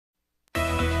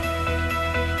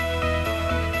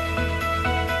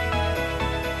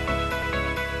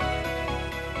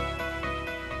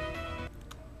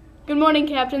Good morning,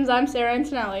 Captains. I'm Sarah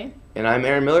Antonelli. And I'm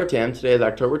Aaron Miller-Tam. Today is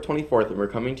October 24th, and we're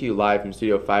coming to you live from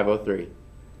Studio 503.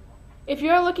 If you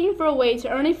are looking for a way to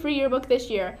earn a free yearbook this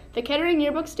year, the Kettering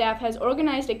Yearbook staff has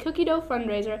organized a cookie dough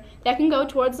fundraiser that can go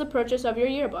towards the purchase of your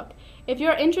yearbook. If you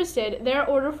are interested, there are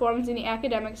order forms in the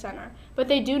Academic Center, but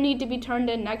they do need to be turned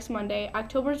in next Monday,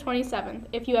 October 27th.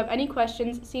 If you have any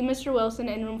questions, see Mr. Wilson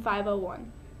in room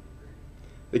 501.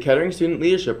 The Kettering Student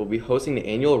Leadership will be hosting the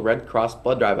annual Red Cross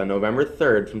Blood Drive on November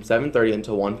 3rd from 7:30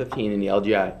 until 1:15 in the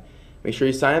LGI. Make sure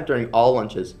you sign up during all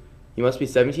lunches. You must be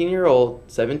 17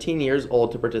 years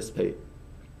old to participate.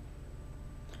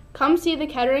 Come see the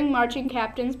Kettering Marching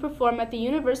Captains perform at the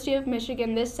University of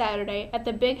Michigan this Saturday at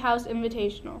the Big House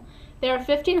Invitational. There are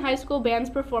 15 high school bands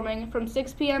performing from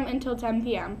 6 p.m. until 10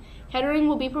 p.m. Kettering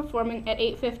will be performing at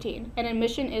 8:15, and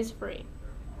admission is free.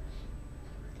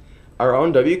 Our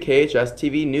own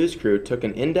WKHS-TV news crew took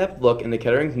an in-depth look into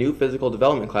Kettering's new physical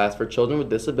development class for children with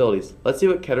disabilities. Let's see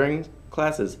what Kettering's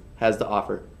classes has to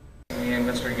offer. Me and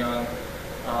Mr. Young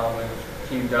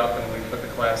teamed up and we put the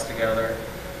class together.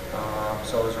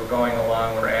 So as we're going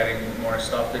along, we're adding more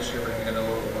stuff this year. We're going to get a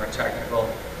little more technical.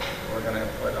 We're going to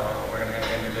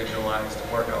have individualized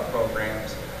workout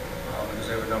programs. Because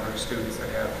we have a number of students that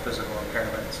have physical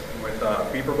impairments. With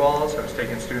beeper balls, I was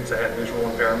taking students that had visual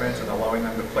impairments and allowing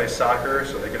them to play soccer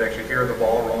so they could actually hear the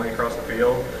ball rolling across the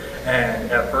field.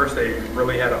 And at first they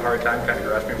really had a hard time kind of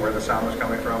grasping where the sound was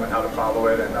coming from and how to follow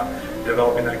it and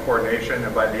developing that coordination.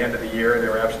 And by the end of the year, they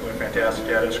were absolutely fantastic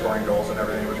at it, scoring goals and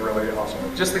everything. It was really awesome.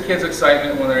 Just the kids'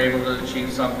 excitement when they're able to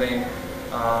achieve something.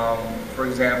 For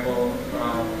example,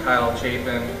 Kyle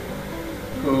Chapin,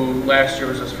 who last year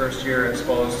was his first year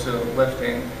exposed to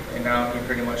lifting, and now he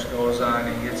pretty much goes on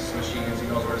and he gets his machines, he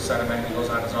knows where to set them in, he goes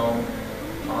on his own.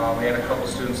 We had a couple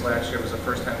students last year, it was the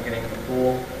first time getting in the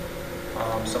pool.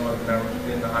 Some of them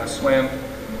didn't know how to swim,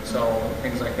 so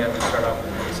things like that, we start off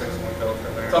with the basics and we build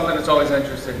from there. Something that's always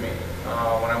interested me.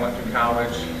 When I went through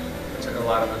college, I took a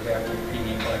lot of adaptive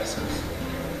PE classes,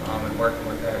 and working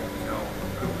with that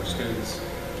group of students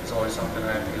is always something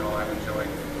that I've enjoyed.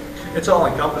 It's all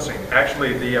encompassing.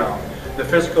 Actually, the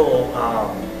physical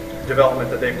development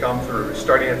that they've come through,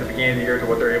 starting at the beginning of the year to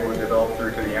what they're able to develop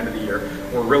through to the end of the year,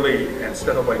 we're really,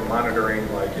 instead of monitoring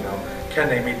can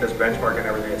they meet this benchmark and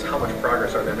everything, it's how much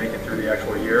progress are they making through the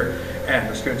actual year. And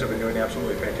the students have been doing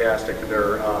absolutely fantastic.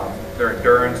 Their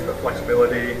endurance, the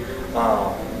flexibility,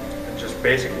 just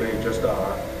basically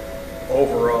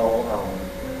overall,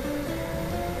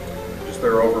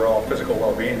 their overall physical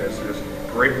well-being is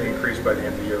greatly increased by the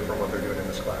end of the year from what they're doing in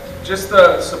this class. Just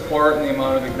the support and the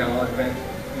amount of acknowledgement,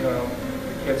 the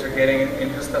kids are getting,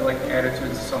 and just the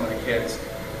attitudes of some of the kids.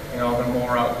 They're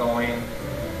more outgoing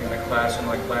in the classroom.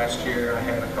 Like last year, I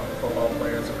had a couple football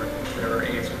players that were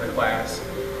aides for the class,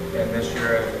 and this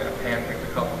year I handpicked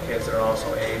a couple kids that are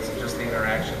also aides, and just the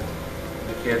interaction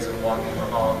with the kids and walking the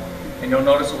hall. And you'll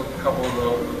notice with a couple of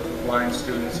the blind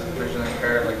students and visually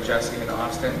impaired, like Jesse and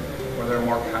Austin, where they're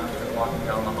more confident walking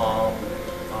down the hall.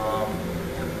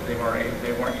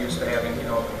 They weren't used to having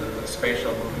the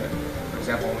spatial movement. For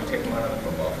example, when we take them out on the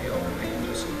football field, they can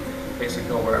just basically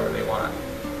go wherever they want.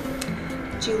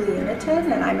 Julie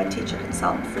Uniton, and I'm a teacher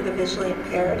consultant for the visually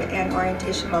impaired and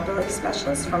orientation mobility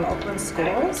specialist from Oakland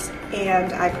Schools,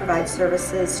 and I provide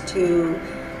services to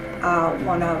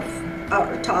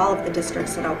to all of the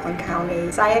districts in Oakland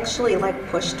County. I actually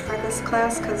pushed for this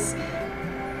class because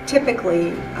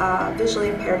typically visually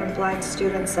impaired and blind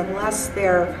students, unless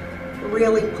they're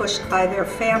really pushed by their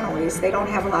families, they don't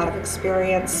have a lot of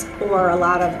experience or a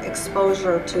lot of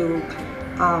exposure to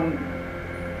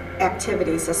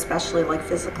activities, especially like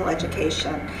physical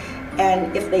education.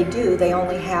 And if they do, they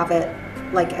only have it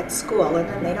at school, and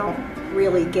then they don't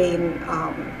really gain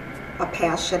a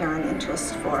passion or an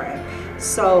interest for it.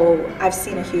 So I've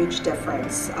seen a huge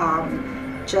difference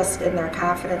just in their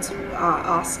confidence.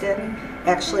 Austin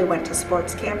actually went to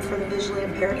sports camp for the visually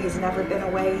impaired. He's never been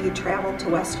away. He traveled to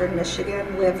Western Michigan,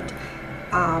 lived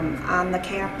on the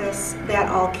campus. That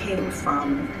all came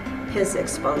from his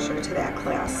exposure to that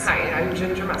class. Hi, I'm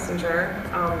Ginger Messenger,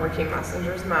 Working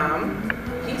Messenger's mom.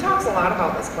 He talks a lot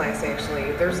about this class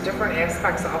actually. There's different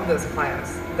aspects of this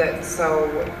class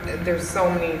there's so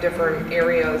many different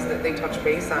areas that they touch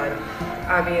base on.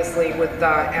 Obviously with the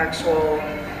actual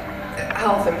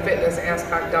health and fitness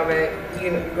aspect of it,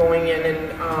 going in and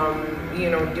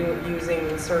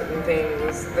using certain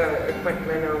things, the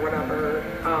equipment or whatever,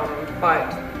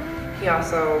 but he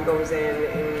also goes in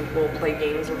and will play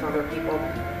games with other people.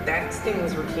 That's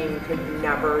things Rakeem could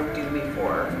never do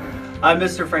before. I'm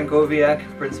Mr. Frankowiak,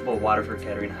 principal of Waterford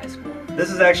Kettering High School. This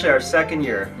is actually our second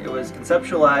year. It was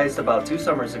conceptualized about 2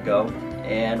 summers ago,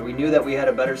 and we knew that we had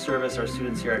to better service our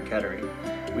students here at Kettering.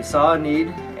 We saw a need,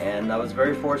 and I was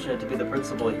very fortunate to be the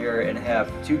principal here and have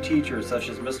two teachers such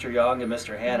as Mr. Young and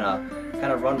Mr. Hanna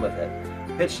kind of run with it.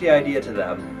 Pitched the idea to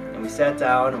them, and we sat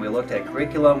down and we looked at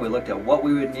curriculum, we looked at what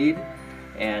we would need,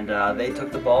 and they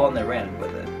took the ball and they ran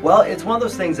with it. Well, it's one of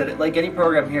those things that, like any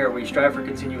program here, we strive for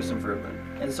continuous improvement.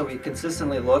 And so we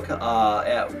consistently look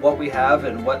at what we have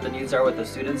and what the needs are with the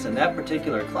students. In that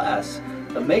particular class,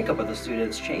 the makeup of the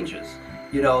students changes.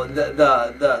 You know,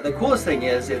 the coolest thing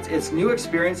is it's new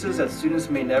experiences that students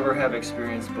may never have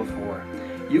experienced before.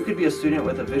 You could be a student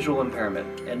with a visual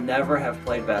impairment and never have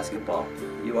played basketball.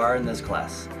 You are in this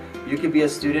class. You could be a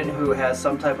student who has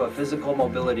some type of physical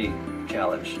mobility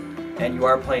challenge, and you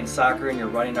are playing soccer and you're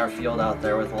running our field out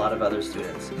there with a lot of other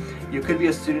students. You could be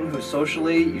a student who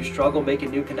socially you struggle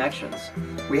making new connections.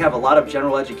 We have a lot of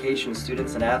general education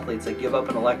students and athletes that give up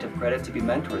an elective credit to be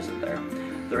mentors in there.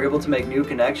 They're able to make new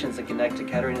connections and connect to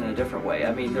Kettering in a different way.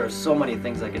 I mean, there are so many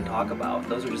things I can talk about.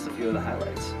 Those are just a few of the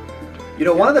highlights. You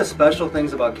know, one of the special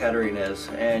things about Kettering is,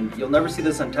 and you'll never see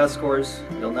this on test scores,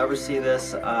 you'll never see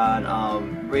this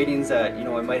on ratings that, you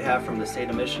know, we might have from the state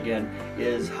of Michigan,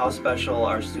 is how special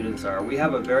our students are. We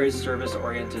have a very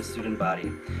service-oriented student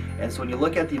body. And so when you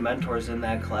look at the mentors in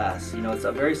that class, you know, it's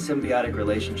a very symbiotic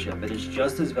relationship. It is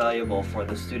just as valuable for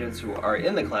the students who are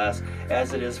in the class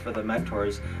as it is for the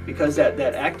mentors, because that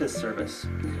act of service,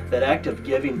 that act of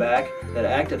giving back, that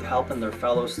act of helping their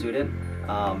fellow student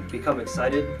become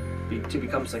excited, to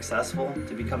become successful,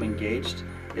 to become engaged,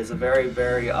 is a very,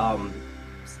 very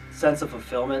sense of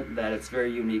fulfillment that it's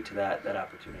very unique to that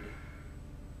opportunity.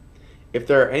 If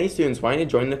there are any students wanting to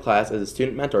join the class as a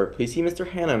student mentor, please see Mr.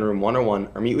 Hanna in room 101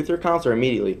 or meet with your counselor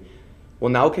immediately.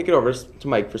 We'll now kick it over to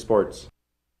Mike for sports.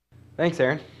 Thanks,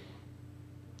 Aaron.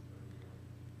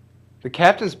 The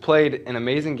Captains played an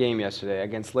amazing game yesterday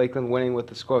against Lakeland, winning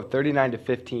with a score of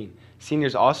 39-15.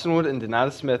 Seniors Austin Wood and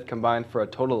Donata Smith combined for a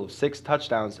total of 6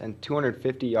 touchdowns and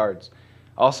 250 yards.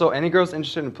 Also, any girls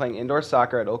interested in playing indoor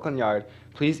soccer at Oakland Yard,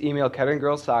 please email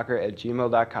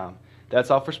ketteringgirlssoccer@gmail.com. That's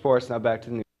all for sports. Now back to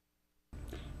the news.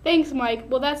 Thanks, Mike.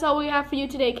 Well, that's all we have for you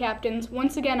today, Captains.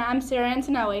 Once again, I'm Sarah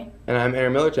Antonelli. And I'm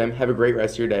Aaron Millercham. Have a great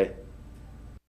rest of your day.